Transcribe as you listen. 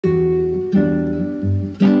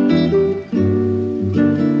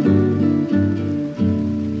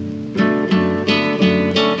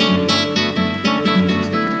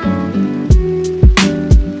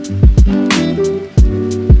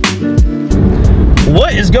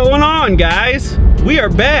What is going on, guys? We are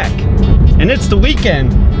back, and it's the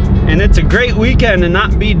weekend, and it's a great weekend to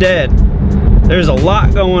not be dead. There's a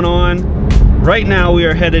lot going on. Right now we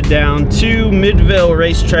are headed down to Midvale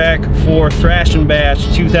Racetrack for Thrash and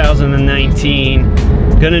Bash 2019.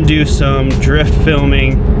 Gonna do some drift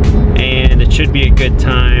filming, and it should be a good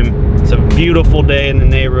time. It's a beautiful day in the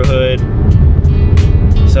neighborhood.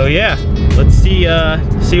 So yeah, let's see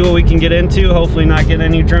what we can get into. Hopefully not get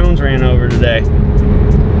any drones ran over today.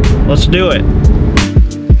 Let's do it.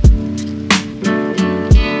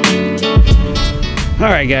 All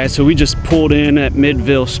right, guys, so we just pulled in at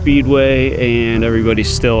Midvale Speedway, and everybody's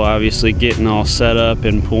still obviously getting all set up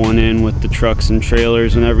and pulling in with the trucks and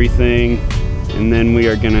trailers and everything. And then we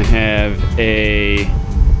are gonna have a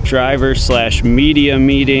driver/media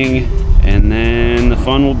meeting, and then the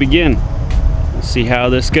fun will begin. We'll see how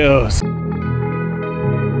this goes.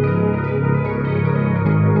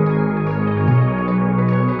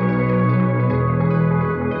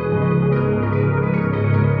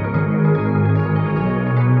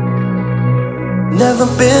 Never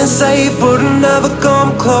been safe, but I've never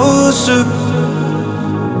come closer.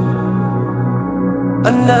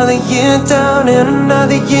 Another year down and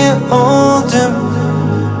another year older.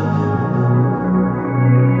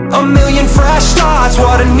 A million fresh starts,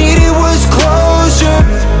 what I needed was closure.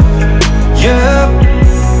 Yeah,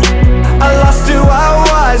 I lost who I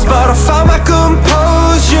was, but I found my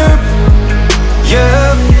composure.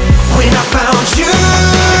 Yeah, when I found you,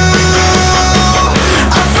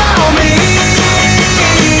 I found me.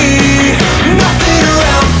 Nothing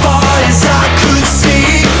around far as I could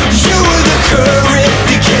see. You were the current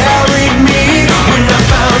that carried me. When I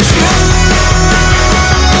found you,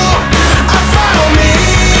 I found me.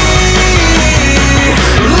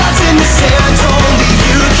 Lost in the sand, only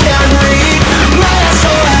you can read. My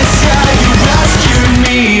SOS, yeah, you rescued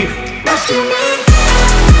me. Rescue me.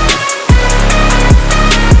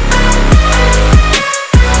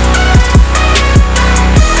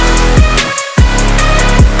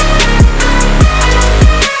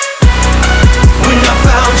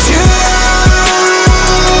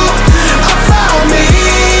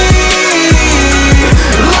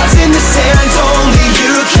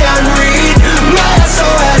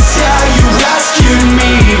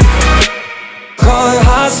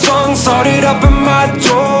 Started up in my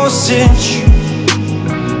dosage.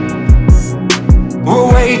 We're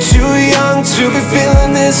way too young to be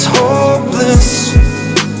feeling this hopeless.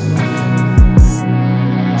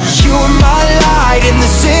 You were my light in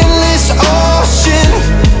this endless ocean.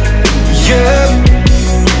 Yeah,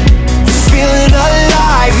 feeling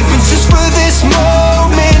alive even just for this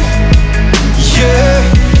moment. Yeah,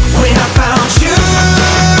 when I found you,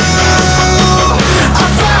 I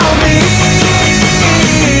found me.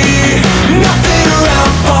 Nothing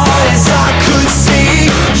around far as I could see.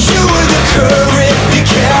 You were the current that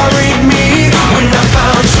carried me. When I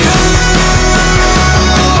found you,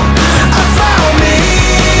 I found me.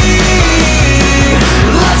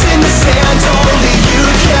 Lost in the sand, only you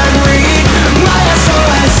can read. My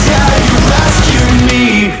SOS, yeah, you rescued me.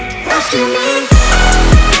 Rescue me.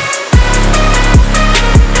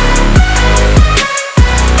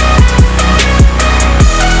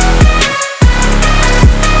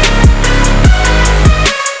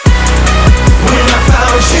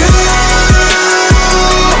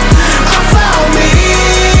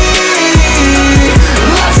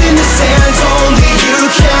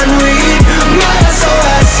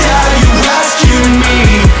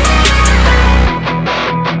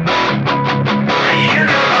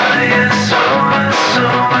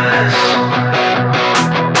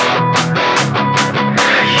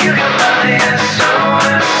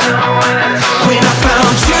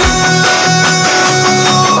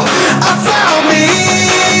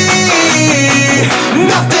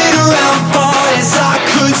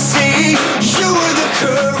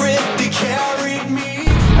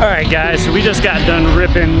 Guys, so we just got done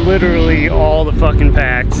ripping literally all the fucking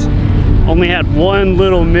packs. Only had one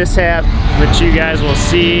little mishap, which you guys will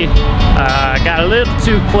see. Got a little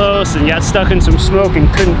too close and got stuck in some smoke and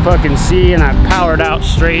couldn't fucking see, and I powered out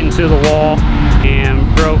straight into the wall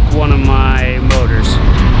and broke one of my motors.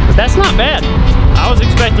 But that's not bad. I was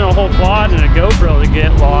expecting a whole quad and a GoPro to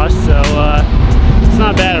get lost, so it's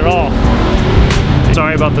not bad at all.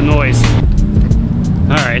 Sorry about the noise.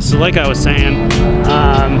 Alright, so like I was saying,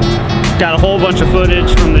 got a whole bunch of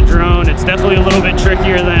footage from the drone. It's definitely a little bit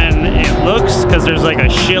trickier than it looks because there's like a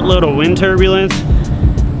shitload of wind turbulence,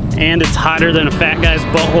 and it's hotter than a fat guy's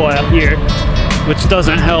butthole out here, which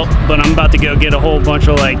doesn't help. But I'm about to go get a whole bunch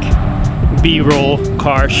of like B-roll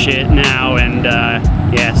car shit now, and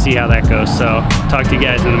yeah, see how that goes. So talk to you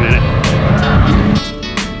guys in a minute.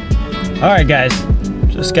 All right, guys,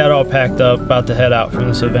 just got all packed up, about to head out from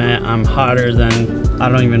this event. I'm hotter than I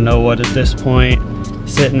don't even know what at this point.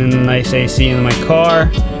 Sitting in the nice AC in my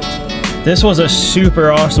car. This was a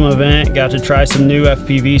super awesome event. Got to try some new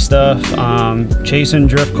FPV stuff. Chasing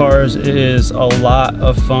drift cars is a lot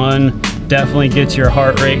of fun. Definitely gets your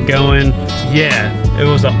heart rate going. Yeah, it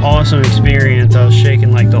was an awesome experience. I was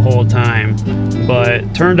shaking like the whole time,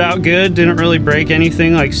 but turned out good. Didn't really break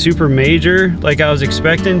anything like super major like I was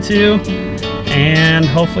expecting to. And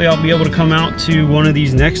hopefully I'll be able to come out to one of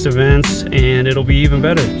these next events and it'll be even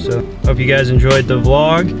better. So hope you guys enjoyed the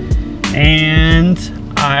vlog, and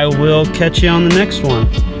I will catch you on the next one.